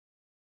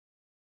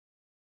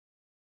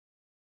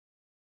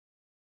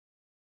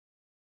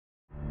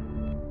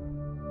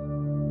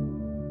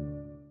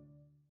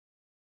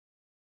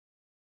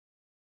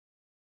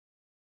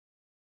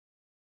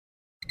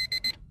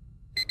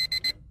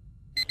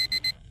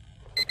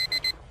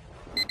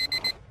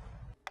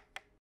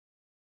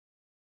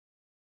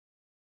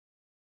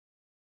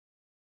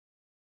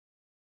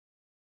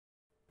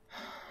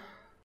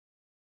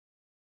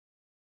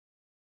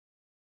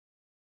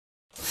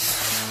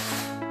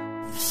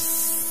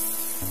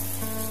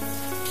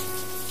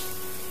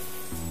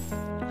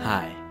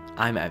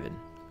I'm Evan,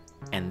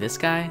 and this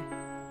guy,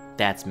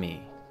 that's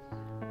me.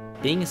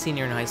 Being a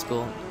senior in high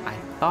school, I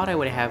thought I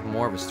would have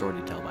more of a story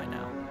to tell by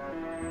now.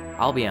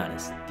 I'll be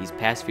honest, these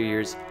past few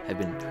years have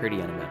been pretty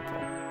uneventful.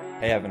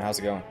 Hey Evan, how's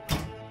it going?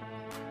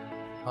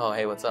 Oh,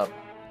 hey, what's up?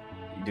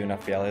 You doing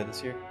FBLA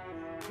this year?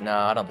 No,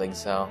 I don't think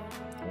so.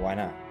 Why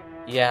not?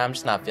 Yeah, I'm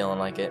just not feeling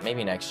like it.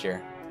 Maybe next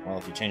year. Well,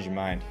 if you change your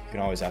mind, you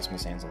can always ask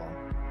Miss Ansel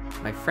along.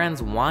 My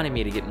friends wanted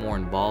me to get more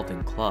involved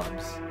in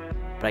clubs,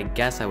 but I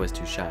guess I was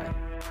too shy.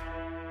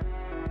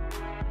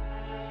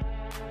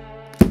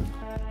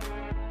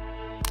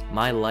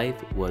 My life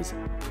was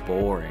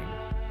boring.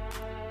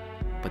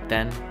 But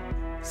then,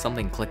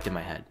 something clicked in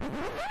my head.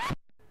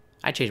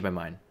 I changed my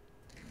mind.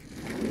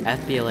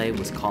 FBLA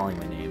was calling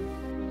my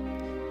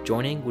name.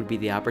 Joining would be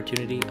the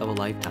opportunity of a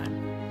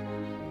lifetime.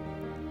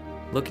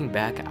 Looking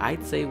back,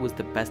 I'd say it was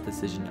the best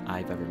decision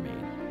I've ever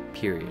made,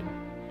 period.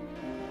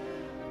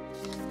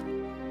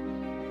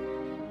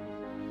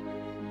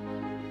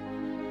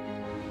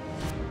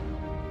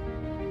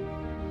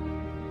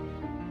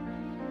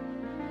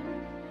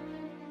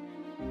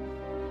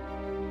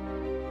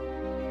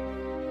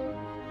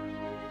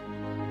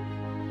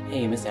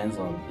 Hey, Miss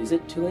Anselm, is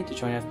it too late to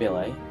join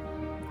FBLA?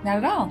 Not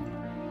at all.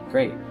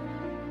 Great.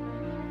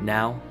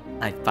 Now,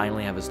 I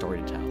finally have a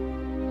story to tell,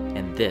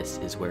 and this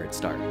is where it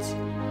starts.